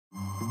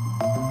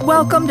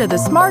Welcome to the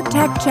Smart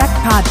Tech Check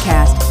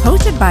podcast,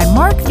 hosted by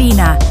Mark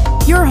Vina,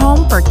 your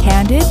home for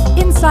candid,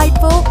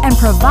 insightful, and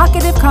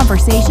provocative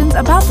conversations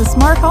about the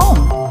smart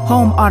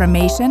home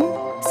automation,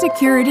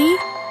 security,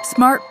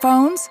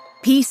 smartphones,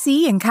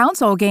 PC and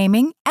console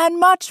gaming, and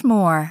much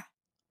more.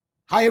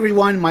 Hi,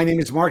 everyone. My name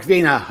is Mark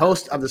Vina,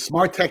 host of the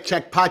Smart Tech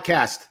Check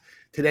podcast.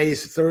 Today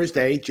is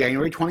Thursday,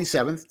 January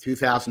 27th,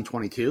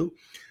 2022.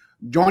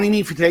 Joining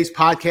me for today's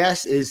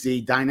podcast is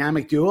the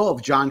dynamic duo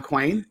of John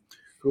Quain,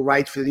 who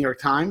writes for the New York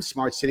Times,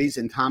 Smart Cities,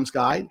 and Tom's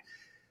Guide.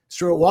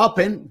 Stuart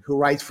Walpin, who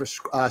writes for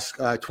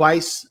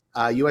Twice,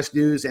 U.S.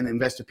 News, and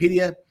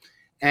Investopedia.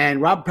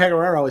 And Rob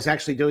Pecoraro is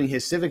actually doing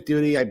his civic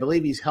duty. I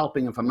believe he's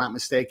helping, if I'm not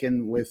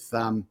mistaken, with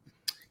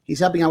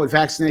he's helping out with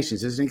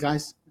vaccinations, isn't he,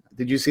 guys?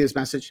 Did you see his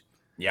message?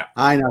 Yeah.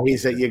 I know.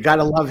 You got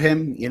to love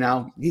him. You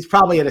know, he's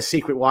probably at a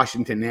secret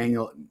Washington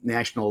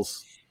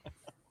Nationals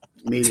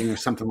meeting or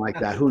something like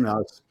that. Who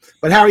knows?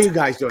 But how are you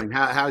guys doing?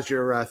 How's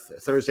your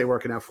Thursday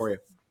working out for you?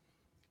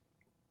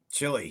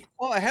 Chilly.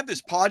 Well, I have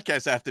this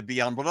podcast I have to be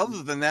on, but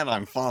other than that,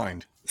 I'm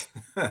fine.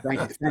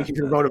 Thank you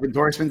for the vote of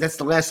endorsement. That's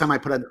the last time I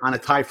put on a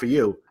tie for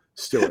you,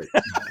 Stuart.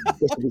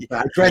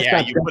 Yeah,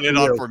 you put it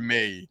on for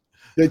me.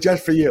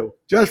 Just for you.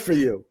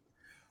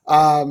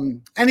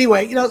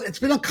 Anyway, it's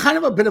been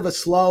a bit of a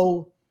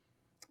slow.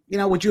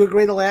 Would you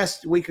agree the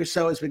last week or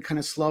so has been kind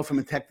of slow from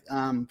a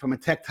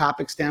tech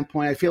topic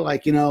standpoint? I feel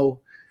like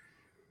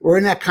we're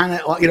in that kind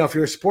of, if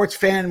you're a sports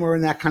fan, we're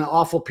in that kind of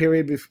awful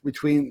period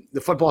between the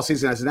football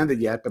season hasn't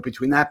ended yet, but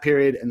between that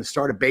period and the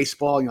start of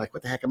baseball, and you're like,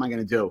 what the heck am I going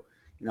to do?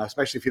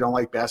 Especially if you don't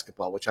like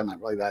basketball, which I'm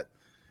not really that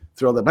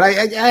thrilled at. But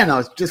I don't know.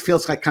 It just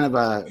feels like kind of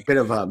a bit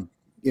of a,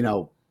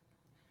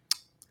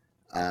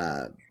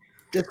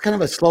 just kind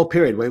of a slow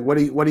period. What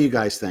do you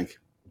guys think?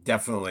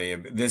 Definitely.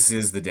 This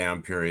is the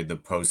down period, the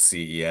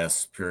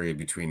post-CES period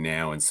between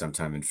now and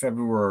sometime in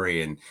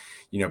February. And,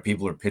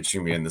 people are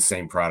pitching me in the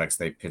same products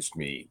they pitched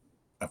me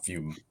a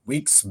few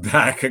weeks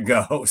back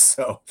ago.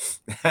 So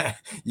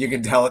you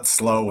can tell it's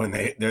slow when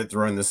they're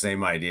throwing the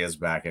same ideas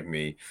back at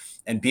me.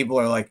 And people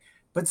are like,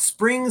 but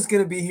spring's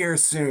going to be here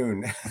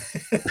soon.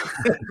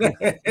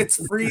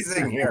 It's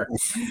freezing here.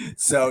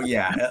 So,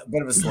 yeah, a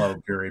bit of a slow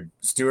period.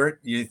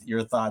 Stuart,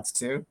 your thoughts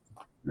too?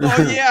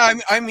 Well, yeah,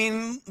 I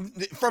mean,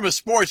 from a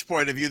sports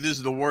point of view, this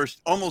is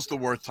almost the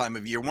worst time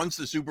of year. Once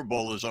the Super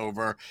Bowl is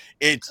over,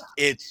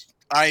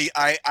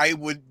 I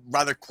would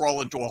rather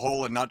crawl into a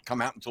hole and not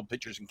come out until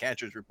pitchers and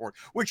catchers report,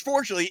 which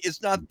fortunately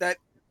is not that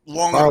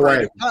long a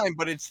period of time,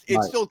 but it's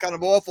right. Still kind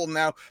of awful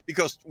now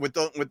because with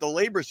the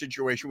labor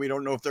situation, we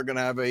don't know if they're going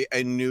to have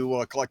a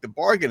new collective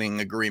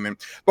bargaining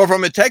agreement. But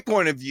from a tech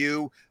point of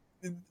view,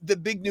 the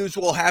big news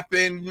will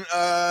happen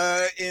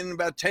in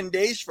about 10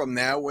 days from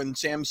now when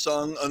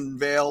Samsung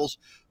unveils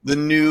the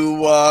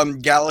new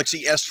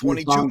Galaxy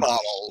S22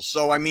 model.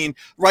 So,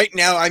 right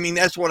now,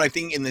 that's what I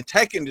think in the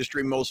tech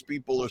industry, most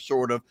people are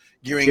sort of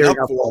gearing up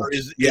for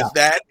is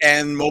that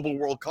and Mobile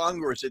World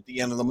Congress at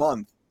the end of the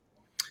month.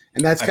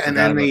 And then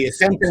the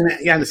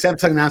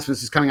Samsung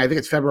announcement is coming. I think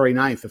it's February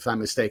 9th, if I'm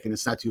mistaken.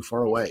 It's not too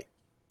far away.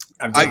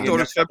 I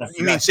thought it's February.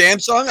 You mean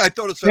Samsung? I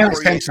thought it's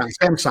February.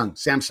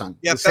 Samsung.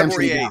 Yeah,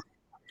 February 8th.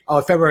 Oh,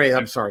 February 8th.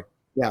 I'm sorry.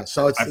 Yeah,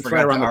 so it's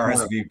right around the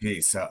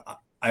RSVP. So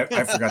I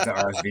forgot to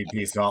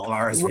RSVP. So I'll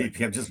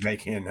RSVP. I'm just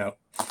making a note.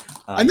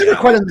 I never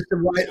quite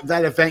understood why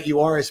that event you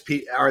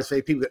RSVP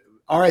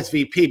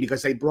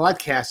because they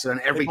broadcast it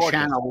on every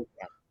channel,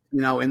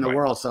 in the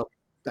world. So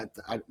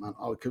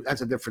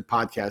that's a different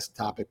podcast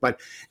topic. But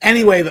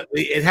anyway,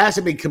 it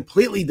hasn't been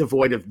completely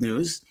devoid of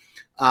news.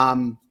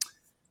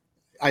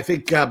 I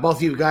think both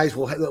of you guys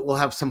will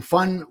have some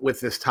fun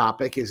with this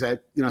topic. Is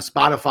that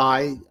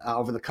Spotify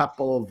over the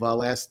couple of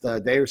last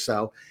day or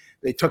so,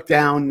 they took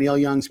down Neil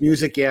Young's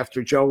music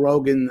after Joe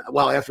Rogan.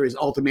 Well, after his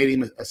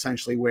ultimatum,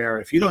 essentially, where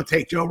if you don't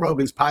take Joe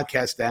Rogan's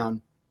podcast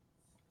down,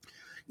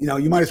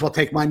 you might as well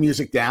take my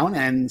music down.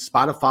 And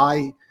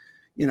Spotify,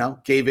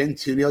 gave in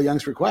to Neil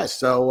Young's request.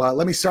 So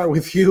let me start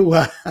with you,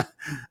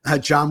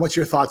 John. What's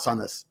your thoughts on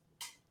this?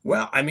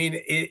 Well,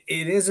 it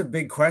is a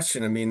big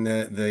question.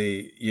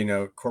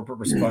 The corporate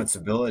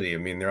responsibility.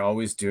 They're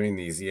always doing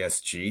these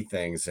ESG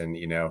things and,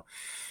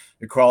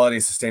 equality,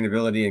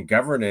 sustainability, and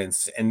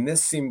governance. And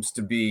this seems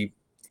to be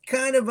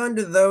kind of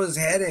under those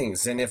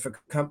headings. And if a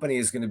company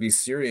is going to be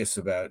serious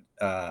about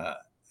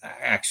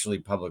actually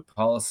public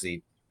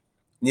policy,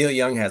 Neil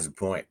Young has a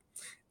point.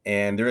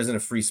 And there isn't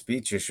a free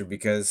speech issue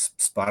because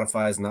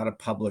Spotify is not a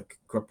public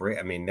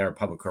corporation. They're a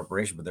public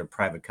corporation, but they're a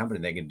private company.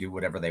 They can do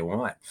whatever they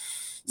want.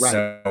 Right.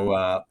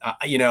 So,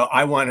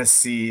 I want to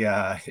see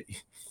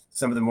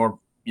some of the more,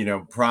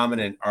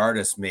 prominent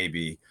artists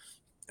maybe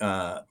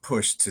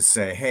pushed to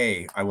say,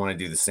 hey, I want to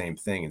do the same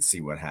thing and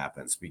see what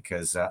happens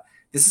because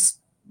this is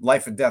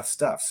life and death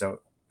stuff. So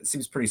it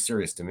seems pretty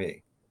serious to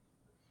me.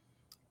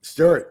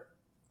 Stuart.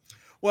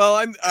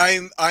 Well,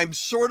 I'm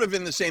sort of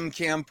in the same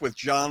camp with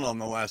John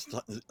on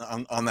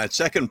on that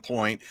second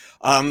point.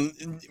 From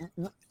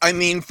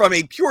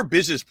a pure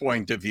business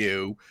point of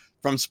view,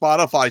 from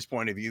Spotify's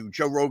point of view,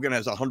 Joe Rogan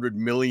has 100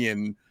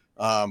 million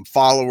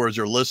followers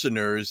or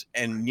listeners,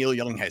 and Neil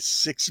Young has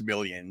 6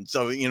 million.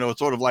 So, it's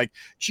sort of like,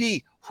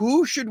 gee,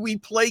 who should we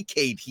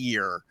placate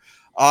here?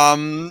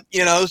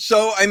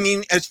 So I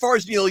mean, as far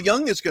as Neil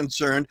Young is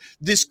concerned,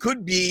 this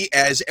could be,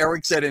 as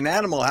Eric said in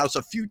Animal House,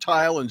 a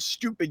futile and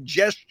stupid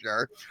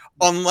gesture,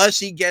 unless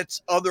he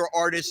gets other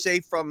artists, say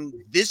from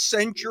this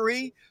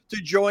century, to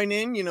join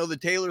in. The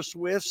Taylor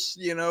Swifts,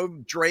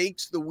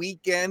 Drake's, The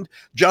Weeknd,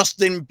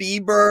 Justin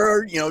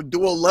Bieber,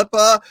 Dua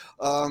Lipa.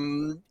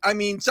 I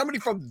mean, somebody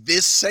from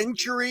this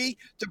century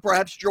to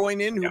perhaps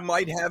join in, who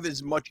might have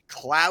as much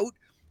clout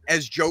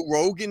as Joe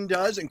Rogan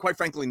does, and quite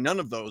frankly, none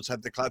of those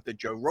have the clout that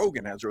Joe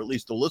Rogan has, or at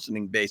least the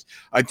listening base.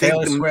 I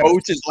think the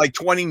most is like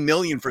 20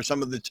 million for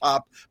some of the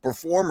top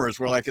performers,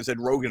 where, like I said,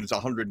 Rogan is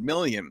 100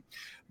 million.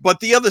 But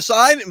the other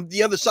side of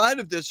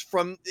this,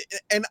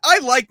 and I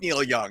like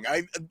Neil Young.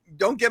 I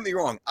don't get me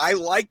wrong. I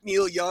like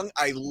Neil Young.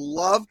 I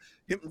love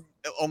him,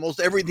 almost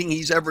everything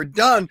he's ever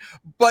done.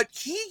 But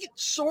he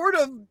sort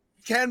of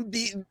can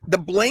be, the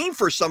blame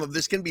for some of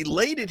this can be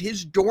laid at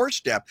his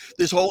doorstep.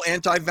 This whole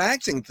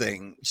anti-vaxxing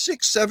thing,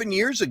 6-7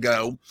 years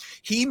ago,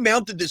 he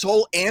mounted this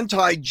whole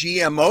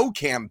anti-GMO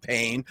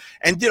campaign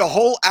and did a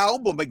whole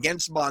album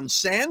against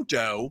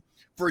Monsanto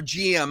for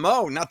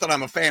GMO. Not that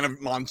I'm a fan of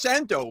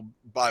Monsanto,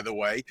 by the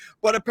way,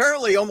 but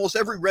apparently almost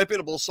every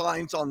reputable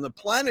science on the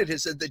planet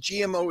has said that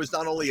GMO is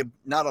not only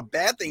not a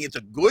bad thing, it's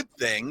a good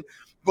thing,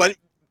 but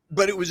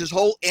it was this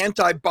whole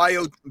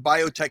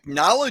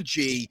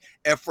biotechnology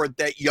effort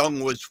that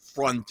Young was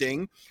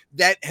fronting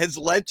that has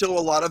led to a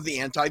lot of the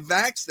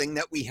anti-vax thing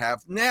that we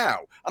have now.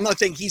 I'm not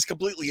saying he's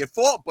completely at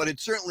fault, but it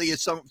certainly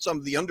is some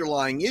of the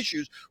underlying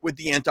issues with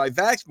the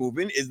anti-vax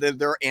movement is that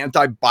they're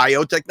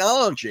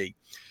anti-biotechnology.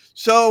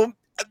 So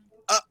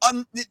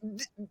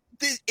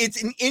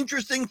it's an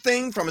interesting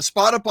thing from a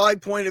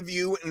Spotify point of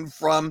view, and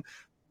from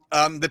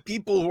the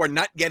people who are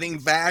not getting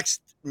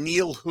vaxxed,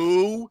 Neil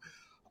who.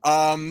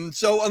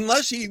 So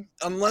unless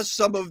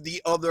some of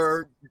the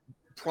other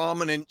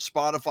prominent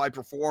Spotify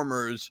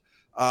performers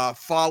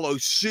follow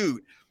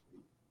suit,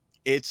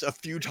 it's a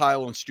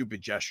futile and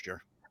stupid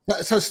gesture.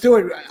 So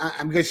Stuart,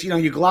 because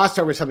you glossed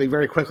over something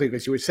very quickly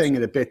because you were saying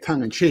it a bit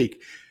tongue in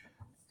cheek,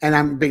 and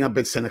I'm being a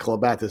bit cynical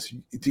about this.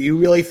 Do you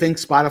really think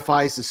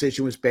Spotify's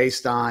decision was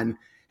based on,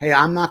 hey,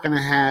 I'm not going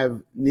to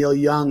have Neil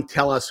Young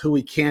tell us who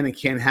we can and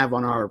can't have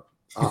on our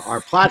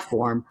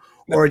platform?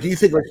 Or do you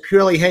think it's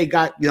purely, hey,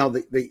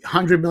 the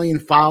 100 million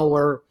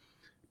follower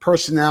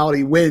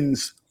personality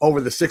wins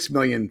over the 6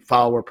 million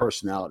follower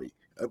personality?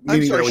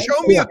 I'm sorry,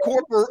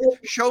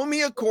 show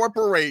me a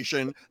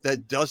corporation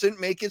that doesn't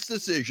make its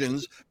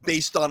decisions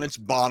based on its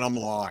bottom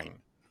line.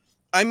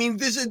 I mean,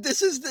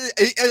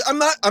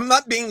 I'm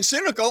not being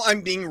cynical.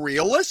 I'm being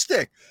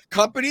realistic.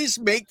 Companies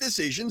make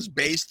decisions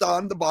based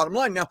on the bottom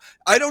line. Now,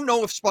 I don't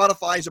know if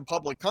Spotify is a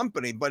public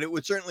company, but it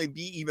would certainly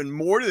be even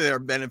more to their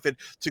benefit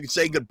to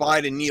say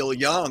goodbye to Neil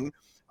Young.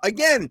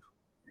 Again,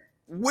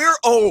 we're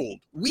old.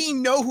 We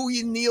know who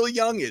Neil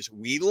Young is.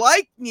 We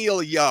like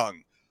Neil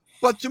Young.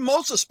 But to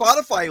most of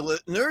Spotify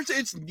listeners,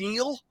 it's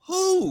Neil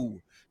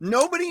who.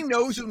 Nobody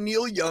knows who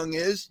Neil Young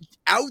is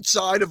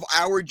outside of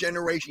our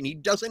generation. He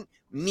doesn't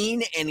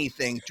mean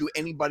anything to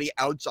anybody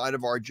outside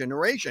of our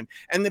generation.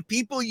 And the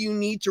people you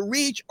need to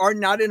reach are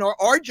not in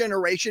our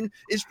generation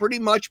is pretty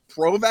much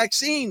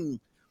pro-vaccine,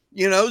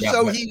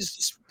 so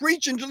he's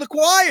preaching to the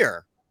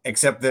choir.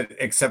 Except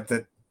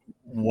that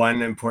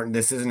one important,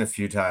 this isn't a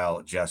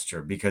futile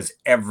gesture because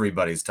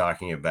everybody's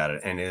talking about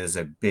it and it is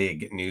a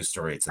big news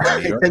story. It's in the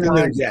New York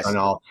Times,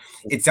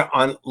 it's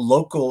on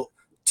local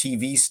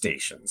TV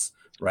stations.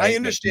 Right? I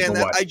understand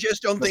that. I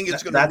just don't think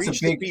it's going to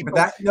reach the people.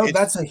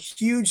 That's a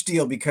huge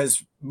deal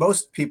because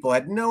most people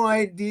had no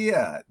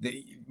idea,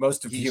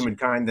 most of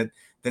humankind, that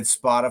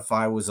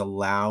Spotify was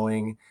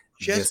allowing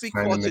just this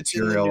kind of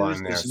material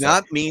on there. Does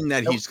not mean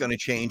that he's going to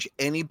change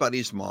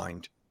anybody's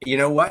mind. You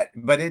know what?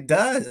 But it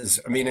does.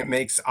 I mean,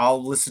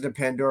 I'll listen to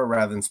Pandora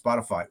rather than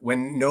Spotify.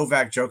 When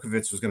Novak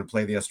Djokovic was going to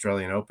play the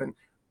Australian Open,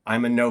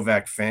 I'm a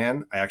Novak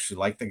fan. I actually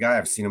like the guy.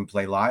 I've seen him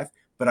play live,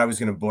 but I was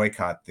going to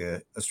boycott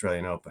the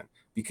Australian Open.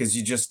 Because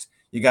you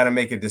got to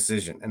make a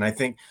decision. And I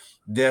think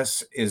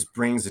this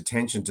brings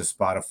attention to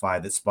Spotify,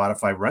 that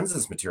Spotify runs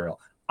this material.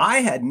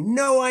 I had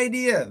no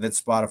idea that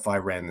Spotify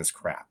ran this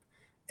crap,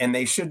 and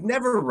they should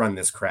never run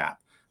this crap.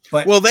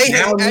 But they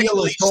have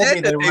actually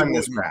said that they run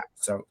this crap.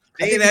 So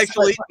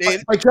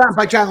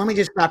But John, let me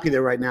just stop you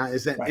there right now.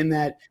 Is that right. In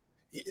that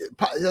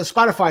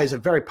Spotify is a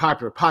very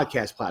popular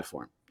podcast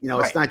platform.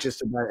 It's not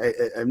just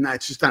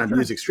not a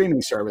music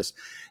streaming service.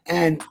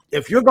 And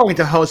if you're going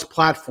to host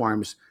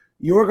platforms,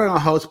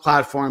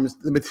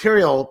 the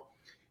material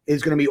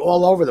is going to be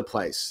all over the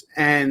place.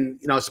 And,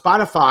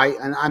 Spotify,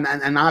 and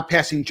I'm not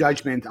passing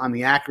judgment on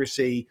the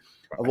accuracy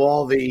of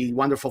all the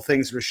wonderful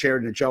things that were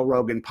shared in the Joe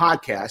Rogan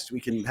podcast. We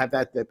can have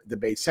that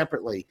debate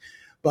separately.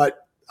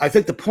 But I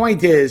think the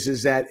point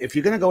is that if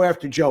you're going to go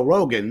after Joe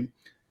Rogan,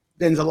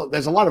 then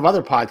there's a lot of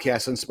other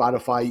podcasts on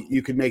Spotify.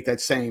 You could make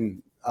that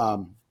same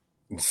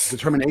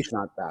determination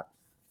on that.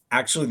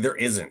 Actually, there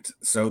isn't.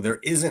 So there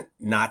isn't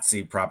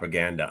Nazi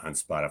propaganda on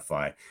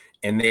Spotify.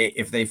 and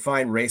if they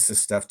find racist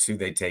stuff too,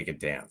 they take it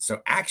down.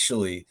 So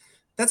actually,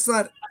 that's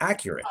not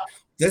accurate.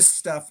 This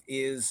stuff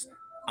is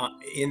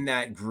in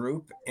that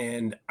group,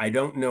 and I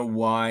don't know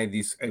why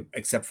these,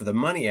 except for the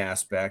money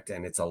aspect,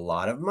 and it's a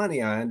lot of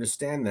money. I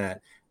understand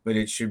that, but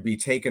it should be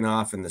taken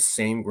off in the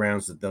same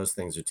grounds that those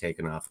things are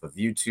taken off of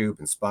YouTube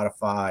and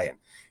Spotify and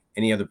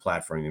any other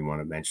platform you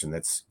want to mention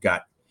that's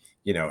got,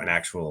 an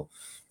actual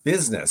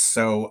business.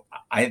 So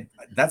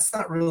that's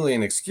not really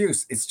an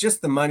excuse. It's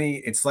just the money.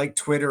 It's like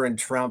Twitter and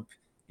Trump.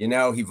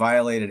 He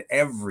violated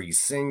every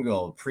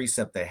single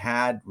precept they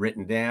had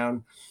written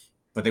down,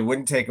 but they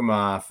wouldn't take him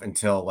off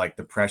until like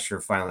the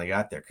pressure finally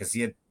got there, because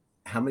he had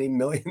how many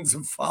millions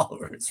of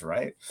followers,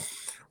 right?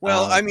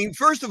 Well,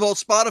 first of all,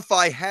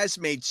 Spotify has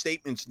made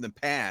statements in the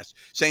past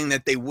saying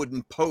that they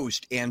wouldn't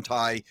post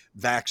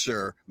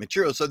anti-vaxxer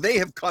material. So they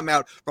have come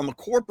out from a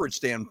corporate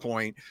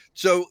standpoint.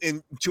 So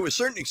to a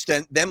certain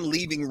extent, them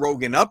leaving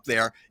Rogan up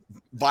there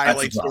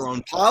violates their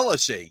own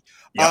policy.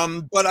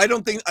 Yep. But I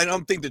don't think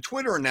the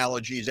Twitter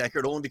analogy is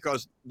accurate, only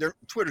because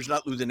Twitter's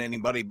not losing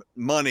anybody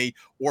money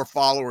or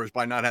followers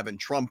by not having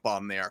Trump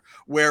on there.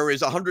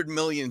 Whereas 100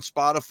 million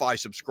Spotify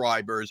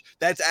subscribers,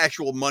 that's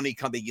actual money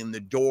coming in the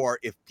door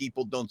if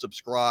people don't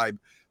subscribe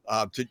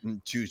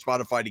to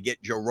Spotify to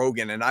get Joe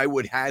Rogan. And I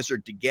would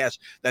hazard to guess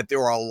that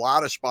there are a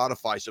lot of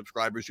Spotify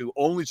subscribers who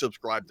only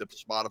subscribe to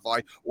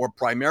Spotify or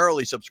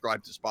primarily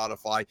subscribe to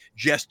Spotify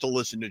just to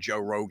listen to Joe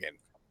Rogan.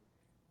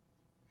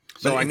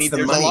 So there's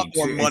a lot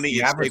more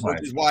money at stake,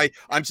 which is why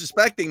I'm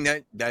suspecting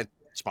that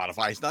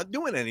Spotify is not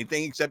doing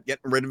anything except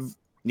getting rid of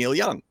Neil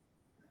Young.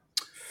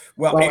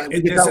 Well,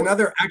 there's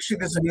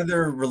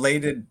another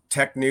related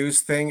tech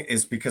news thing,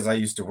 is because I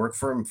used to work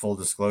for him. Full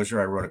disclosure,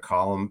 I wrote a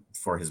column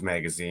for his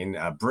magazine,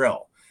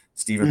 Brill,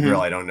 Stephen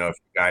Brill. I don't know if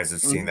you guys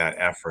have seen that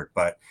effort,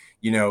 but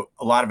a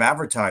lot of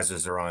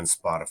advertisers are on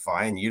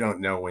Spotify, and you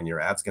don't know when your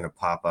ad's going to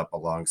pop up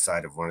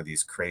alongside of one of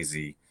these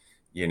crazy,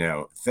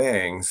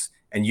 things.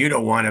 And you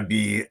don't want to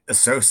be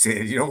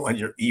associated. You don't want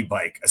your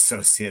e-bike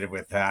associated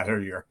with that,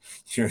 or your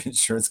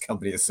insurance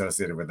company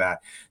associated with that.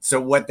 So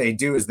what they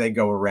do is they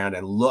go around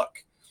and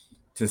look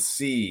to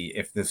see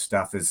if this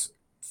stuff is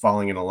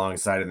falling in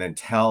alongside, and then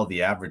tell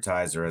the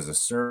advertiser as a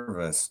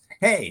service,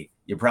 hey,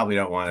 you probably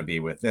don't want to be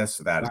with this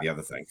or that or the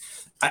other thing.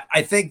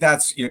 I think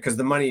that's, because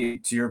the money,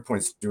 to your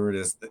point, Stuart,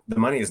 is the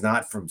money is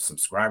not from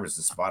subscribers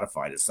to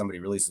Spotify. Does somebody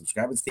really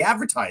subscribe? It's the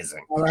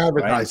advertising.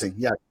 Advertising, right?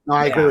 Yeah. No,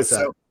 I agree with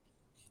that.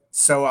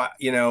 So,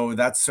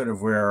 that's sort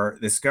of where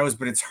this goes,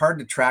 but it's hard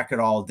to track it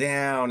all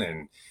down.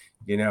 And,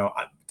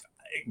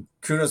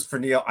 kudos for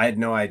Neil. I had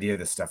no idea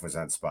this stuff was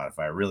on Spotify.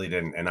 I really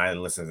didn't. And I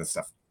listen to this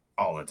stuff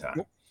all the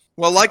time.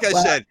 Well, like I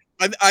said,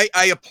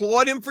 I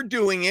applaud him for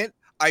doing it.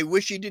 I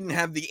wish he didn't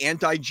have the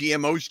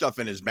anti-GMO stuff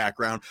in his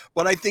background.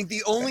 But I think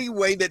the only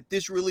way that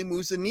this really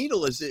moves the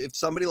needle is if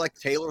somebody like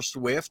Taylor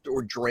Swift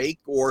or Drake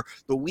or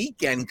The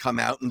Weeknd come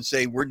out and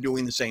say, we're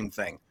doing the same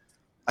thing.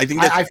 I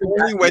think that's the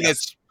only way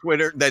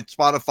that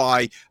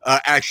Spotify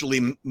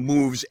actually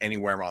moves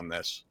anywhere on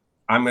this.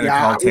 I'm going to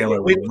call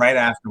Taylor right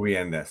after we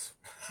end this.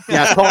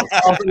 Yeah,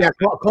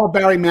 call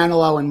Barry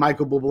Manilow and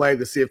Michael Bublé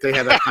to see if they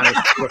have that kind of.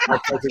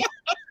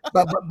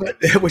 But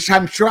which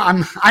I'm sure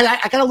I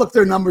got to look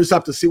their numbers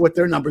up to see what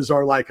their numbers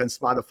are like on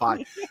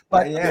Spotify.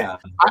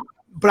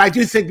 But I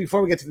do think,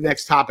 before we get to the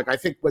next topic, I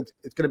think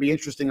it's going to be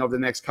interesting over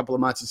the next couple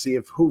of months to see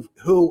if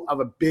who of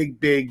a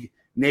big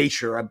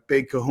nature, a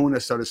big kahuna,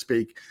 so to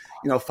speak,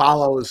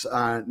 follows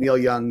Neil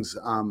Young's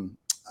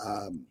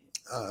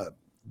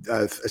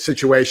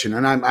situation.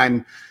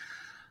 And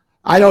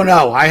I don't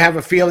know. I have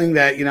a feeling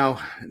that,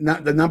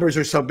 the numbers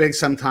are so big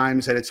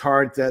sometimes that it's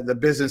hard. The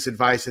business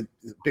advice that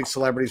big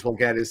celebrities will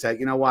get is that,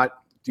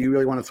 do you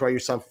really want to throw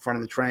yourself in front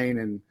of the train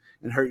and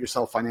hurt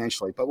yourself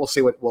financially? But we'll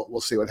see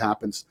what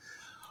happens.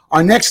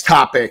 Our next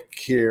topic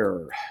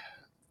here.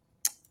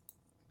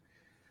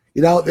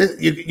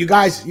 You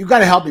guys, you've got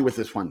to help me with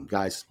this one,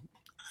 guys.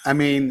 I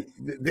mean,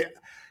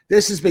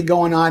 this has been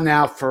going on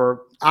now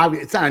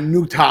it's not a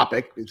new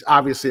topic. It's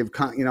obviously,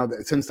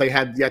 since they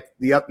had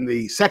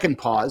the second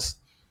pause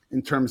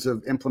in terms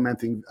of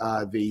implementing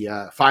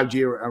the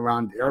 5G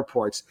around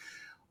airports.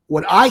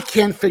 What I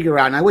can't figure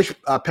out, and I wish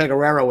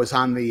Pecoraro was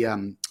on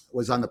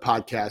the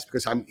podcast,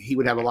 because he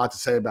would have a lot to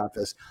say about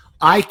this.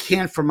 I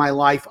can't for my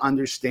life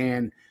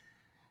understand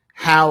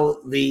how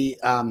the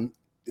FAA,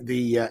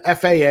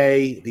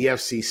 the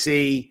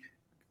FCC,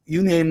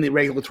 you name the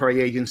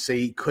regulatory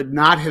agency, could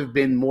not have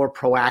been more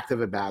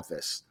proactive about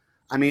this.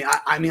 I mean,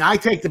 I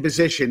take the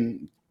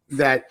position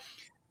that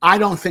I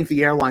don't think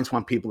the airlines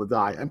want people to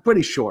die. I'm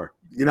pretty sure.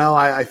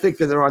 I think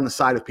that they're on the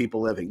side of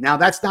people living. Now,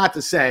 that's not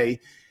to say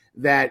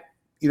that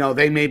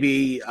they may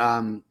be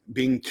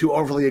being too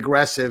overly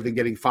aggressive in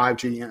getting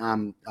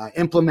 5G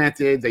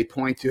implemented. They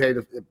point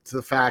to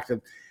the fact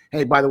that,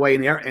 hey, by the way,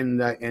 in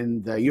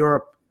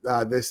Europe,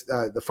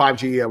 the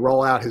 5G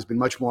rollout has been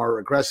much more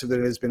aggressive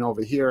than it has been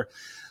over here.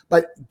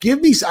 But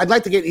I'd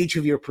like to get each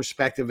of your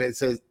perspective.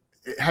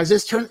 Has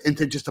this turned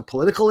into just a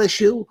political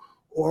issue,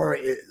 or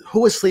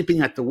who is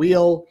sleeping at the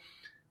wheel?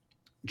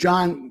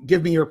 John,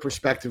 give me your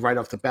perspective right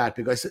off the bat,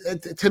 because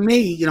to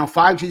me,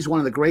 5G is one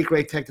of the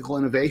great technical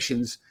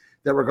innovations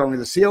that we're going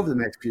to see over the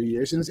next few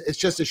years. And it's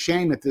just a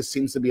shame that this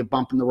seems to be a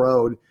bump in the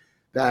road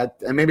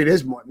and maybe it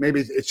is more,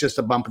 maybe it's just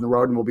a bump in the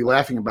road and we'll be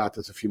laughing about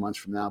this a few months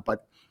from now.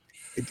 But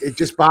it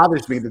just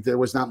bothers me that there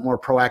was not more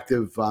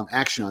proactive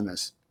action on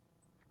this.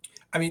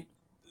 I mean,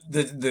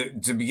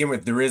 to begin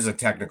with, there is a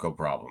technical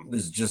problem.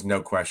 There's just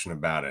no question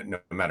about it. No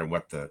matter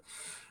what the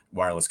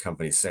wireless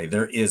companies say,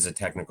 there is a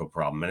technical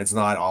problem, and it's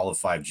not all of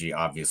 5G.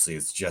 Obviously,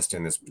 it's just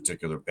in this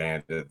particular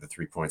band, the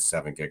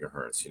 3.7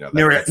 gigahertz.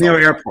 Near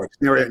airports.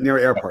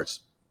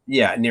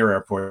 Yeah, near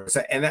airports,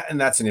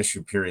 and that's an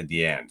issue. Period.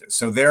 The end.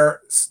 So their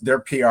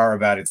PR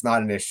about it's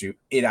not an issue.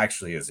 It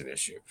actually is an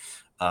issue,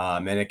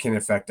 and it can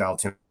affect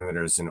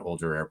altimeters in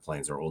older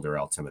airplanes or older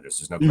altimeters.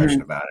 There's no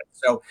question about it.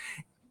 So,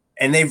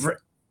 and they've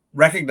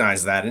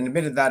recognized that and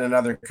admitted that in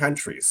other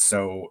countries.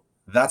 So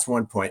that's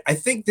one point. I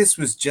think this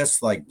was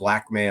just like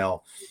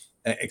blackmail,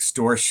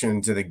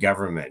 extortion to the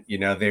government.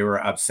 They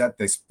were upset.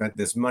 They spent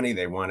this money.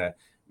 They want to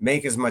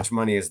make as much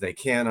money as they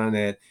can on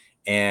it.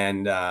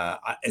 And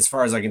as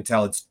far as I can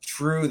tell, it's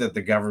true that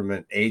the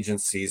government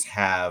agencies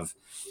have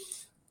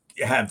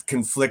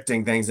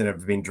conflicting things that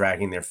have been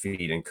dragging their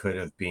feet and could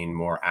have been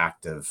more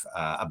active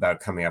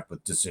about coming up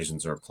with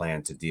decisions or a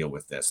plan to deal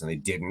with this, and they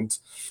didn't.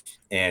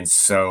 And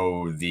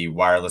so the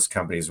wireless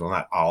companies, well,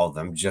 not all of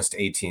them, just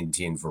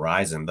AT&T and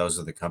Verizon, those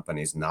are the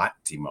companies, not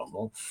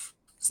T-Mobile,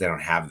 because they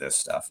don't have this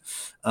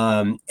stuff.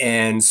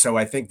 And so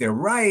I think they're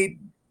right.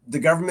 The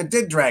government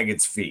did drag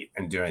its feet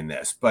in doing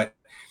this, but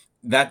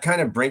that kind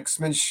of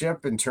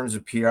brinksmanship in terms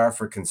of PR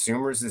for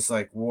consumers is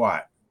like,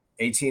 what?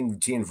 AT&T and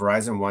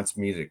Verizon wants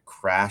me to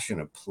crash in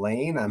a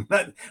plane. I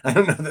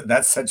don't know that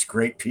that's such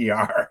great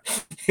PR,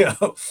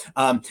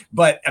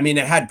 but I mean,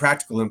 it had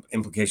practical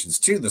implications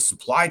too. The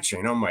supply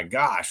chain, oh my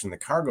gosh, and the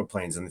cargo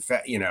planes and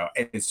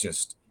it's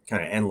just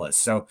kind of endless.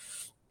 So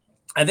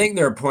I think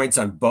there are points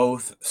on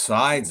both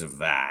sides of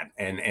that,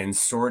 and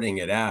sorting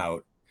it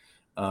out.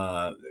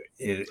 And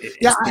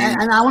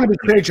I want to be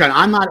clear, John.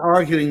 I'm not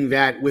arguing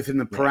that within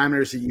the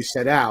parameters that you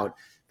set out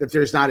that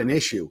there's not an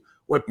issue.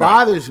 What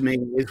bothers me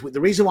is the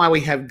reason why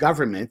we have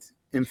government,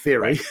 in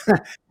theory,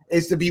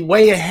 is to be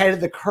way ahead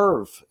of the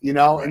curve,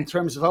 in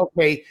terms of,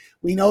 okay,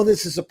 we know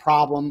this is a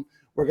problem.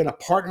 We're going to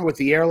partner with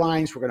the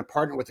airlines. We're going to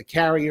partner with the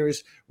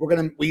carriers.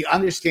 We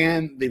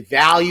understand the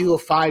value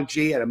of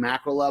 5G at a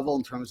macro level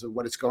in terms of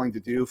what it's going to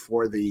do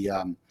for the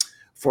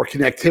for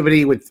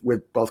connectivity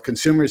with both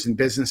consumers and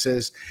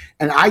businesses.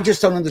 And I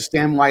just don't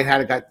understand why it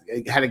had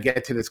to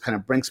get to this kind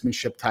of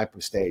brinksmanship type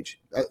of stage.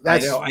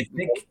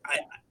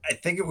 I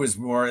think it was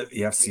more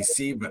the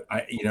FCC, but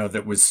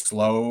that was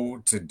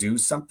slow to do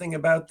something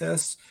about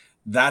this.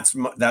 That's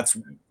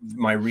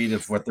my read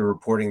of what the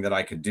reporting that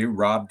I could do.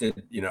 Rob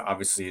did,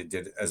 obviously it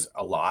did as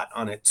a lot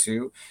on it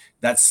too.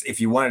 That's,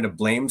 if you wanted to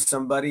blame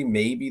somebody,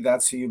 maybe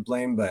that's who you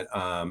blame. But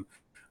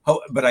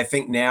I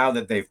think now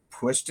that they've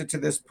pushed it to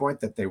this point,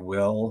 that they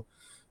will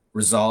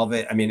resolve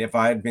it. I mean, if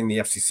I had been the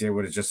FCC, I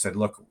would have just said,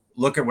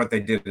 look at what they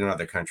did in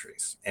other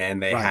countries,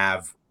 and they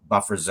have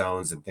buffer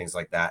zones and things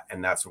like that,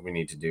 and that's what we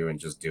need to do, and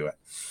just do it.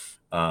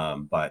 As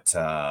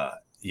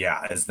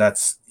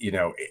that's,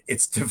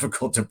 it's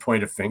difficult to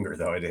point a finger,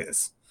 though it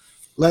is.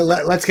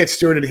 Let's get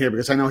Stuart in here,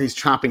 because I know he's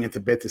chomping at the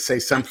bit to say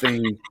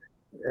something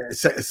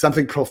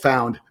something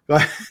profound.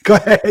 Go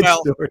ahead,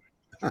 Stuart.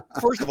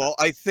 First of all,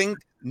 I think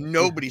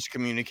nobody's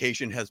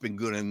communication has been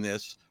good in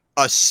this,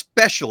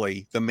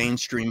 especially the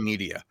mainstream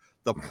media.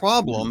 The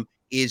problem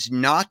is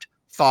not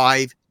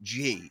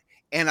 5G.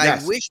 And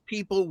I wish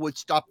people would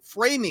stop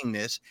framing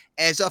this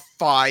as a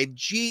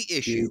 5G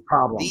issue.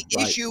 The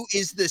issue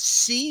is the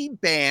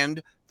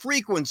C-band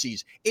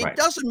frequencies. It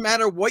doesn't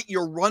matter what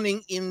you're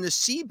running in the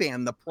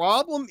C-band. The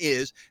problem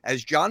is,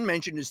 as John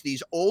mentioned, is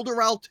these older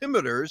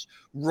altimeters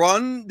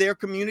run their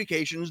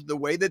communications the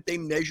way that they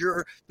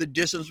measure the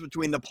distance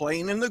between the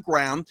plane and the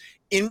ground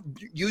in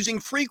using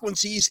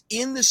frequencies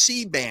in the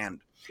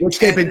C-band. Which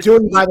they've been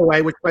doing, by the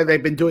way,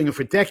 they've been doing it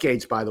for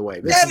decades, by the way.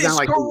 That is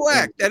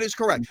correct. That is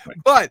correct.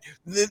 But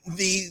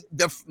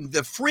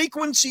the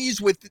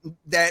frequencies with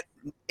that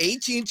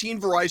AT&T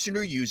and Verizon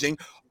are using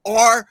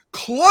are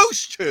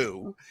close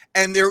to,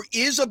 and there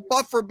is a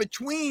buffer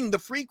between the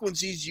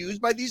frequencies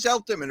used by these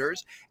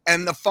altimeters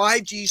and the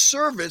 5G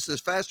service, this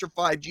faster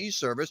 5G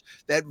service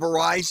that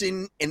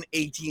Verizon and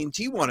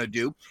AT&T want to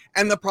do.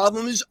 And the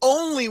problem is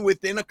only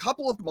within a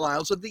couple of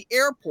miles of the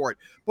airport.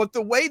 But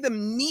the way the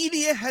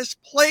media has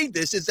played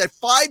this is that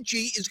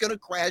 5G is going to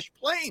crash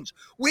planes,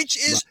 which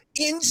is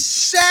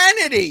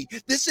insanity.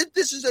 This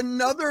is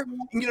another,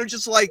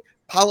 just like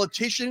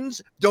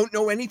politicians don't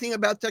know anything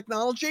about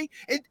technology.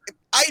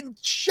 I'm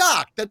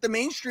shocked that the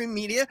mainstream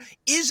media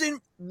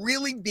isn't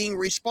really being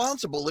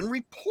responsible in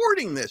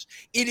reporting this.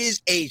 It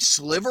is a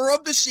sliver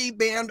of the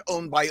C-band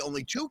owned by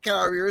only 2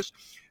 carriers.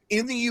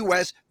 In the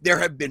U.S., there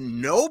have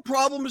been no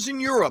problems in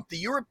Europe. The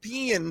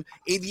European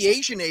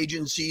aviation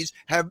agencies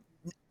have,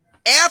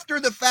 after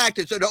the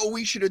fact, said,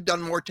 we should have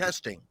done more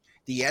testing.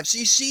 The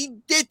FCC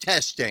did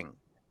testing.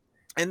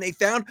 And they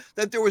found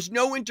that there was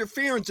no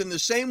interference in the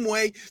same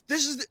way.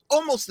 This is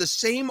almost the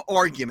same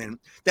argument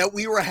that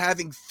we were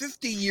having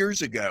 50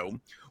 years ago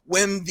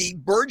when the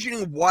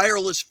burgeoning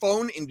wireless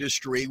phone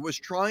industry was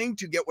trying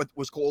to get what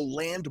was called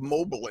land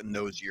mobile in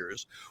those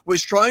years,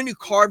 was trying to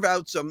carve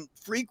out some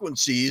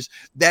frequencies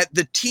that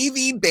the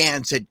TV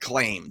bands had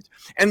claimed.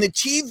 And the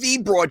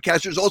TV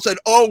broadcasters all said,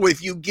 oh,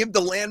 if you give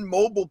the land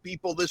mobile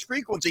people this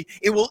frequency,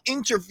 it will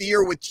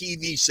interfere with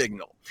TV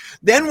signal.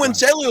 Then when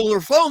cellular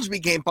phones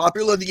became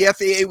popular, the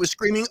FAA was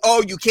screaming,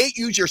 oh, you can't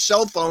use your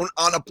cell phone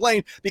on a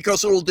plane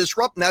because it will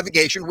disrupt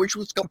navigation, which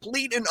was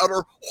complete and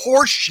utter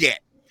horse shit.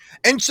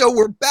 And so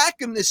we're back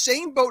in the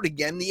same boat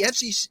again. The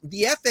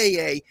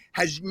FAA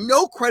has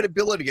no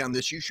credibility on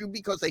this issue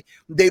because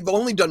they've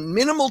only done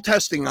minimal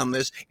testing on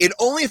this. It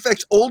only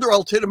affects older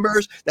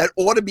altimeters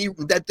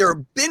that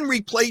they've been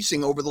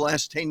replacing over the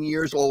last 10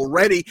 years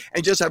already,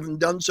 and just haven't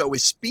done so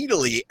as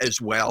speedily as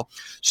well.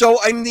 So,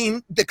 I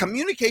mean, the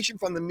communication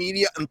from the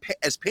media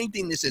as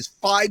painting this as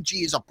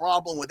 5G is a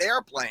problem with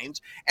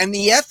airplanes, and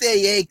the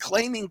FAA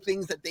claiming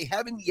things that they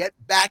haven't yet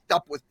backed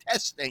up with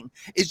testing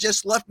is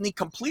just left me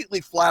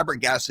completely flabbergasted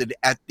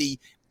at the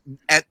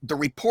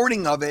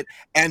reporting of it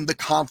and the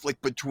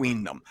conflict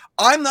between them.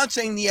 I'm not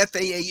saying the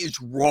FAA is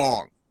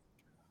wrong,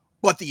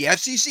 but the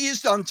FCC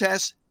has done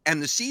tests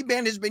and the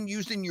C-band has been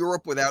used in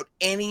Europe without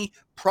any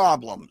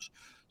problems.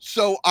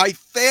 So I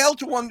fail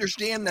to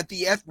understand that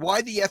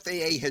why the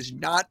FAA has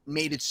not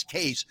made its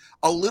case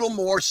a little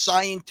more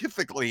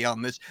scientifically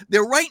on this.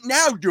 They're right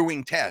now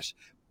doing tests.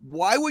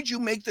 Why would you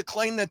make the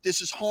claim that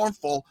this is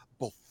harmful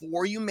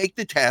before you make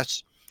the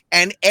tests?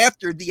 And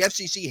after the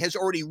FCC has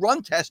already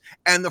run tests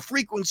and the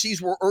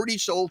frequencies were already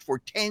sold for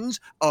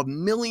tens of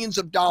millions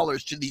of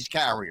dollars to these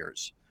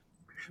carriers.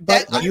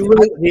 But you know,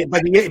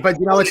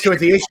 let's do it.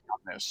 The issue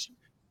on this.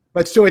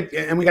 Let's do it,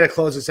 and we got to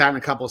close this out in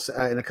a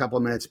couple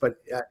of minutes. But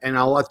and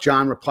I'll let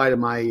John reply to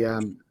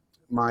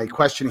my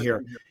question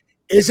here.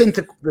 Isn't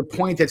the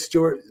point that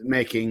Stuart's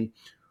making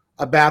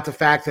about the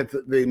fact that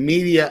the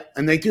media,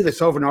 and they do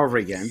this over and over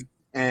again,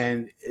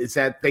 and is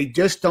that they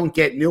just don't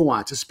get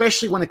nuance,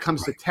 especially when it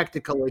comes to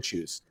technical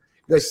issues.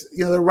 Because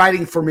they're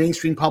writing for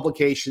mainstream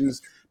publications,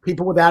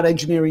 people without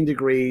engineering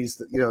degrees,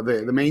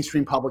 the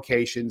mainstream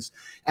publications,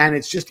 and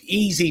it's just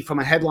easy from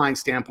a headline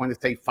standpoint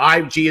to say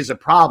 5G is a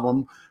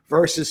problem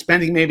versus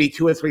spending maybe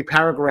 2 or 3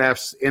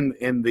 paragraphs in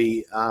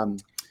the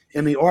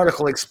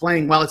article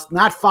explaining, well, it's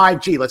not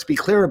 5G. Let's be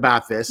clear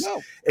about this. No.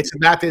 It's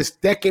about this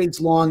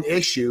decades-long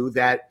issue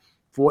that.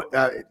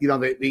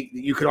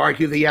 You could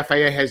argue the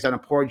FAA has done a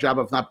poor job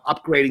of not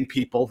upgrading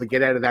people to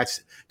get out of that,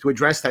 to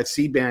address that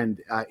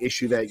C-band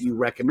issue that you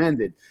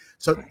recommended.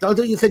 So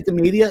don't you think the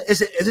media,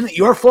 isn't it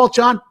your fault,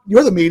 John?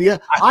 You're the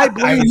media. I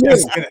blame you.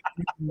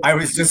 I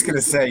was just going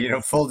to say,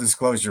 full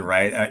disclosure,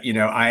 right?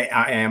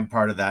 I am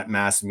part of that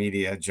mass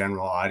media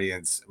general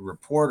audience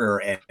reporter,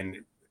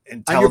 and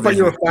you're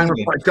a fine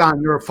reporter,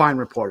 John. You're a fine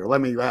reporter.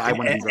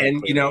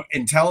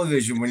 In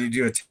television, when you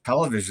do a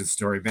television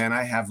story, man,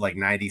 I have like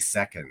 90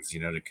 seconds,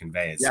 to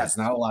convey it. So it's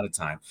not a lot of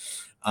time.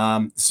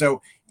 I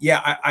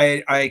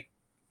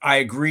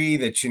agree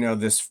that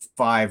this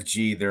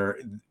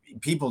 5G,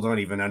 people don't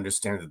even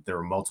understand that there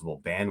are multiple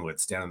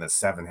bandwidths down in the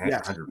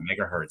 700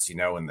 megahertz.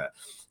 And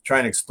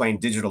trying to explain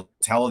digital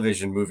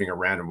television moving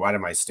around and why do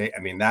my state?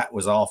 I mean, that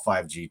was all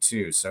 5G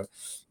too. So.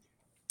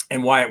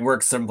 And why it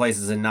works some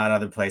places and not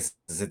other places,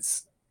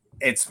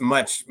 it's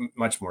much,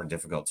 much more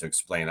difficult to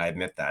explain. I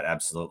admit that,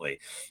 absolutely.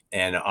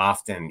 And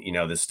often,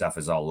 this stuff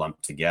is all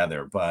lumped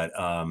together. But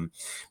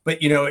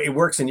it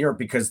works in Europe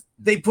because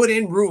they put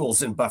in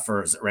rules and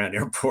buffers around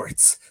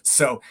airports.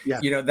 So,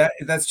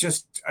 that's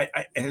just,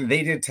 and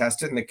they did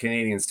test it, and the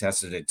Canadians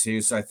tested it too.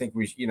 So I think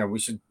we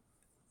should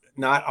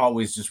not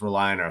always just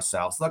rely on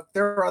ourselves. Look,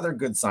 there are other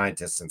good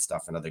scientists and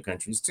stuff in other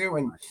countries too,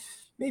 and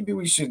maybe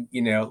we should,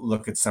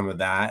 look at some of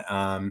that.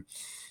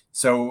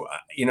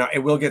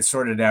 It will get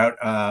sorted out.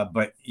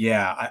 But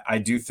yeah, I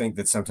do think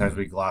that sometimes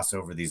we gloss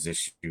over these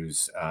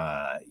issues.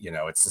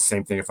 It's the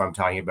same thing if I'm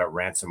talking about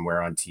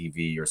ransomware on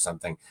TV or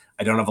something.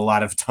 I don't have a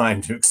lot of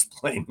time to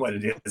explain what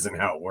it is and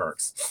how it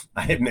works.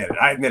 I admit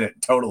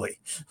it totally.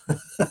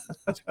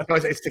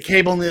 It's the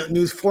cable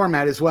news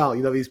format as well.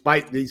 These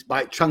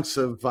bite chunks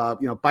of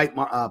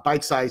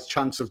bite-sized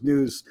chunks of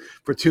news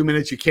for 2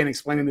 minutes. You can't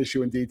explain an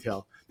issue in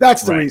detail.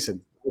 That's the reason.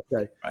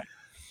 Okay. Right.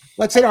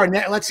 Let's hit our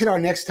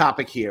next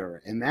topic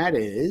here, and that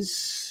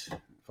is, if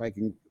I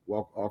can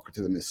walk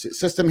to the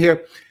system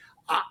here,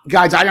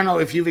 guys. I don't know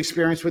if you've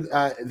experienced with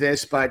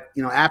this, but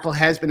Apple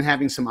has been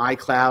having some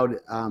iCloud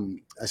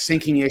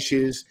syncing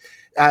issues.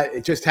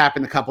 It just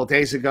happened a couple of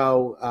days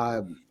ago.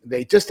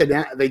 They just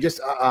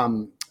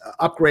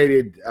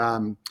upgraded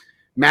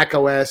Mac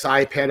OS,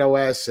 iPad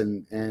OS,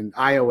 and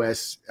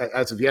iOS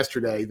as of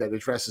yesterday that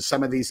addresses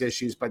some of these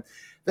issues, but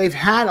they've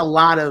had a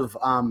lot of,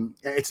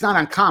 it's not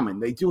uncommon.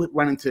 They do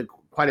run into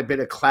quite a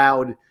bit of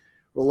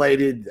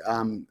cloud-related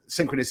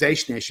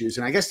synchronization issues.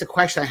 And I guess the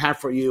question I have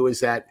for you is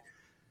that,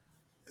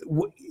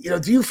 do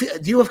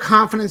you have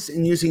confidence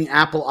in using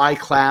Apple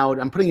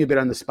iCloud? I'm putting you a bit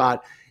on the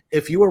spot.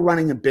 If you were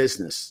running a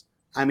business,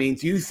 I mean,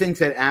 do you think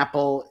that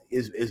Apple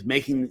is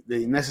making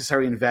the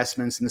necessary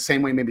investments in the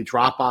same way maybe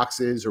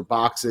Dropboxes or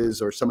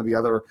Boxes or some of the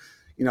other,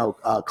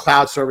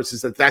 cloud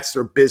services, that's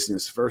their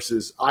business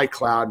versus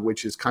iCloud,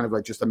 which is kind of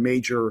like just a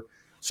major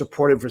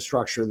support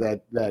infrastructure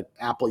that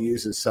Apple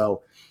uses?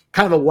 So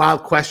kind of a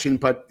wild question,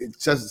 but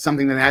it's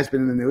something that has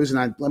been in the news.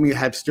 And let me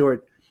have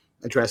Stuart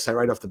address that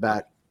right off the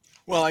bat.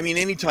 Well, I mean,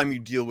 anytime you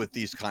deal with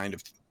these kind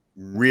of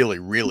really,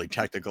 really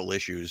technical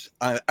issues,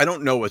 I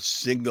don't know a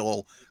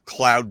single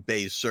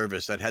cloud-based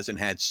service that hasn't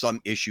had some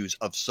issues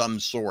of some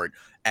sort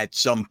at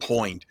some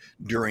point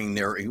during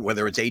their,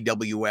 whether it's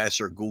AWS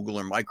or Google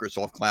or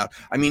Microsoft Cloud.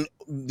 I mean,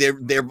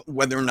 they're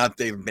whether or not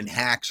they've been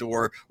hacks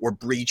or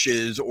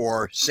breaches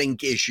or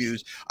sync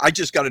issues. I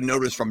just got a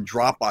notice from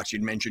Dropbox.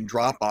 You'd mentioned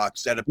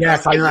Dropbox that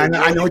yes, I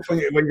know what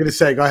you're going to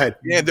say. Go ahead.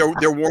 Yeah,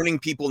 they're warning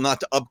people not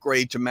to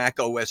upgrade to Mac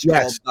OS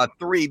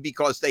 12.3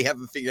 because they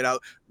haven't figured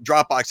out,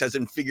 Dropbox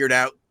hasn't figured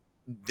out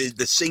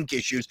the sync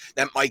issues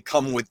that might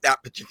come with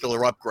that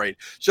particular upgrade.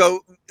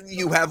 So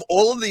you have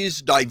all of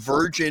these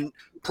divergent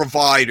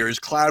providers,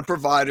 cloud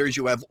providers.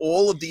 You have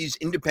all of these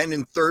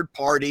independent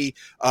third-party,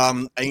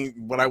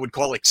 what I would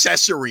call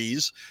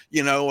accessories,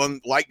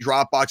 like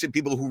Dropbox, and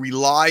people who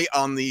rely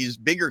on these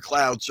bigger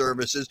cloud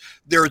services.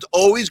 There's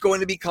always going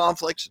to be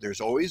conflicts. There's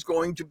always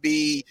going to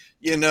be,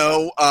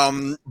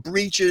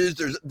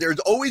 breaches. There's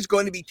always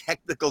going to be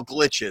technical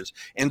glitches.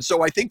 And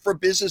so I think for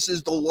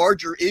businesses, the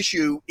larger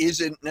issue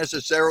isn't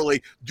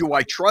necessarily, do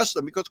I trust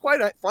them? Because quite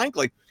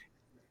frankly,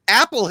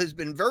 Apple has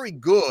been very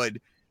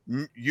good.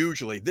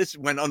 Usually this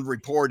went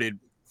unreported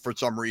for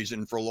some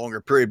reason for a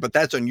longer period, but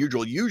that's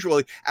unusual.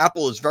 Usually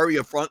Apple is very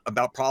upfront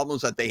about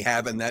problems that they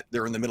have and that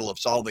they're in the middle of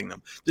solving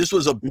them. This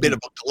was a bit of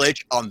a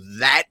glitch on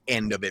that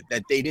end of it,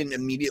 that they didn't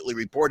immediately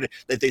report it,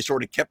 that they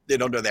sort of kept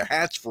it under their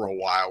hats for a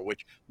while,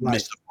 which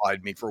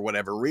mystified me for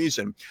whatever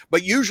reason.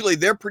 But usually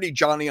they're pretty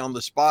Johnny on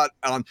the spot.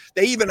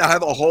 They even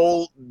have a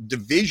whole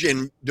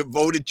division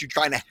devoted to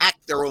trying to hack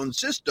their own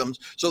systems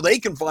so they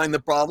can find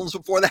the problems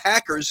before the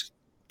hackers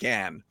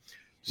can.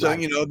 So,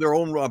 their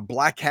own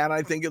Black Hat,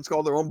 I think it's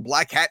called, their own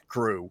Black Hat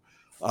crew.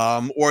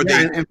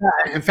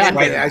 In fact,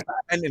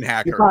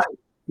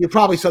 you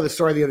probably saw the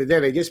story the other day.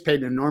 They just paid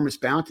an enormous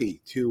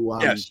bounty to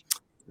a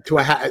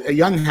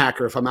young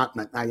hacker, if I'm not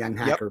a young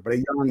hacker, but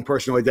a young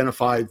person who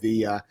identified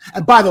the.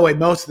 And by the way,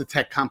 most of the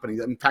tech companies,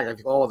 in fact, I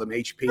think all of them,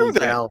 HP,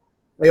 Dell,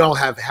 they all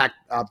have hack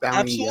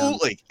bounty.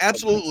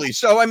 Absolutely.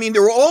 So, I mean,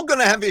 they're all going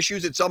to have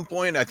issues at some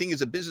point. I think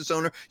as a business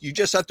owner, you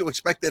just have to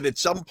expect that at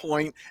some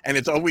point, and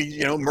it's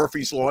always,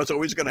 Murphy's Law, it's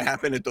always going to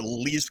happen at the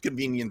least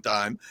convenient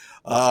time.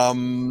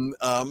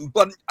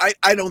 But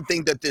I don't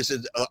think that this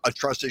is a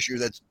trust issue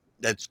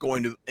that's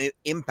going to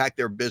impact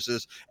their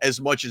business as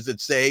much as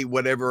it's, say,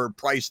 whatever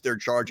price they're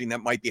charging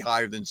that might be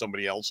higher than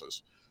somebody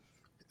else's.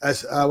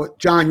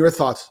 John, your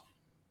thoughts?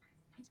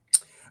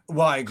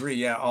 Well, I agree.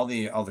 Yeah, all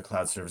the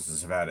cloud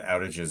services have had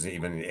outages.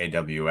 Even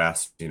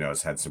AWS,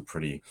 has had some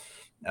pretty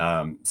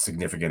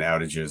significant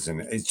outages,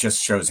 and it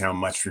just shows how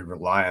much we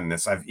rely on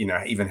this. I've,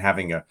 even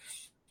there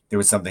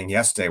was something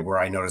yesterday where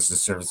I noticed the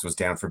service was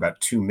down for about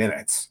 2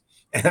 minutes,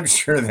 and I'm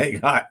sure they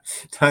got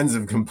tons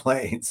of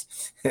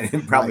complaints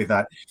and probably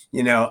thought,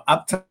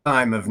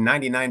 uptime of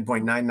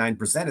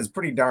 99.99% is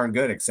pretty darn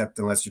good, except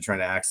unless you're trying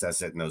to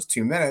access it in those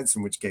 2 minutes,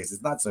 in which case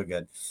it's not so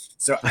good.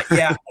 So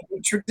yeah,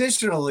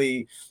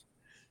 traditionally,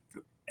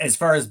 as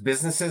far as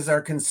businesses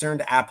are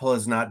concerned, Apple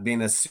has not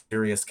been a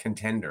serious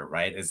contender,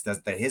 right? It's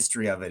that the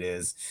history of it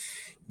is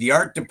the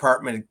art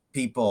department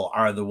people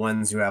are the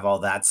ones who have all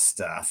that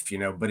stuff,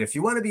 but if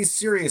you want to be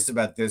serious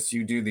about this,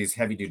 you do these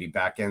heavy duty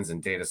backends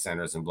and data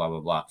centers and blah,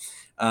 blah,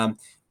 blah.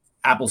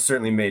 Apple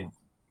certainly made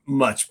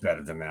much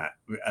better than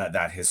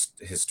that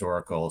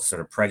historical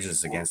sort of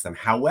prejudice against them.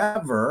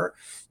 However,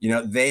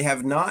 they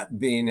have not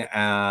been,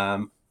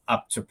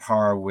 up to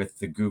par with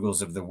the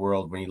Googles of the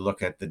world when you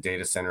look at the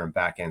data center and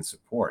backend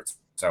support.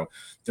 So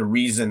the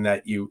reason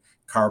that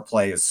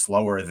CarPlay is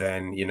slower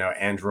than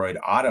Android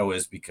Auto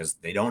is because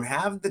they don't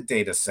have the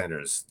data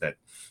centers that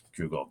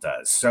Google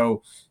does.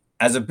 So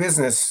as a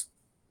business,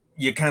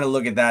 you kind of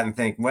look at that and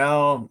think,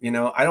 well,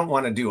 I don't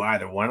want to do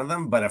either one of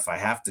them, but if I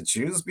have to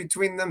choose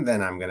between them,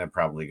 then I'm going to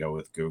probably go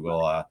with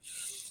Google.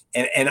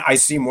 And I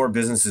see more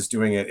businesses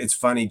doing it. It's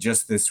funny,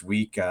 just this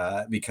week,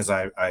 because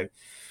I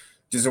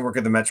does work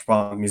at the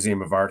Metropolitan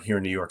Museum of Art here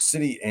in New York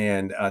City,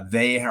 and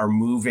they are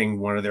moving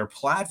one of their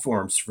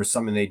platforms for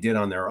something they did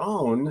on their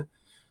own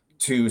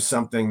to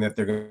something that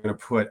they're going to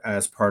put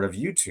as part of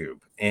YouTube.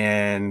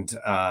 And,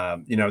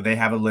 they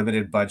have a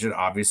limited budget.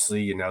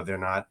 Obviously, they're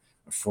not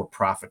a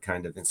for-profit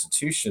kind of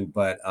institution,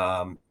 but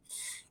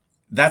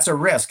that's a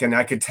risk. And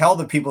I could tell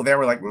the people there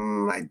were like,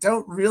 I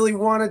don't really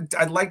want to,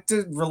 I'd like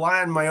to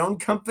rely on my own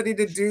company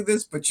to do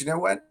this, but you know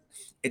what?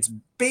 It's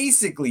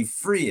basically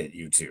free at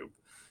YouTube.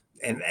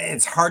 And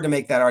it's hard to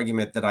make that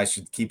argument that I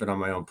should keep it on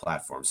my own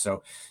platform.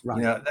 So,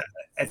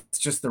 it's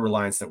just the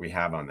reliance that we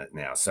have on it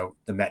now. So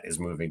the Met is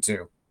moving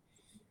too.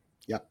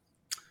 Yep.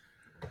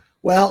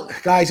 Well,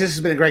 guys, this has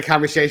been a great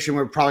conversation.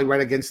 We're probably right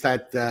against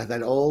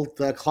that old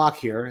clock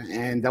here,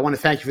 and I want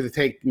to thank you for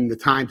taking the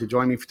time to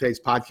join me for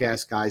today's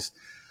podcast, guys.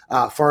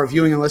 For our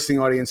viewing and listening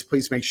audience,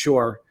 please make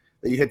sure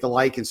that you hit the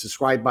like and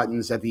subscribe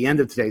buttons at the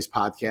end of today's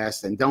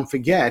podcast, and don't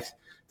forget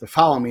to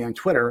follow me on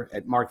Twitter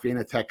at Mark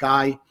Vina Tech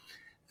Guy.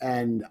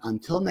 And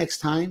until next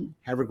time,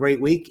 have a great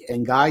week,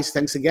 and guys,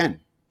 thanks again.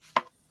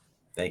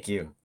 Thank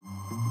you.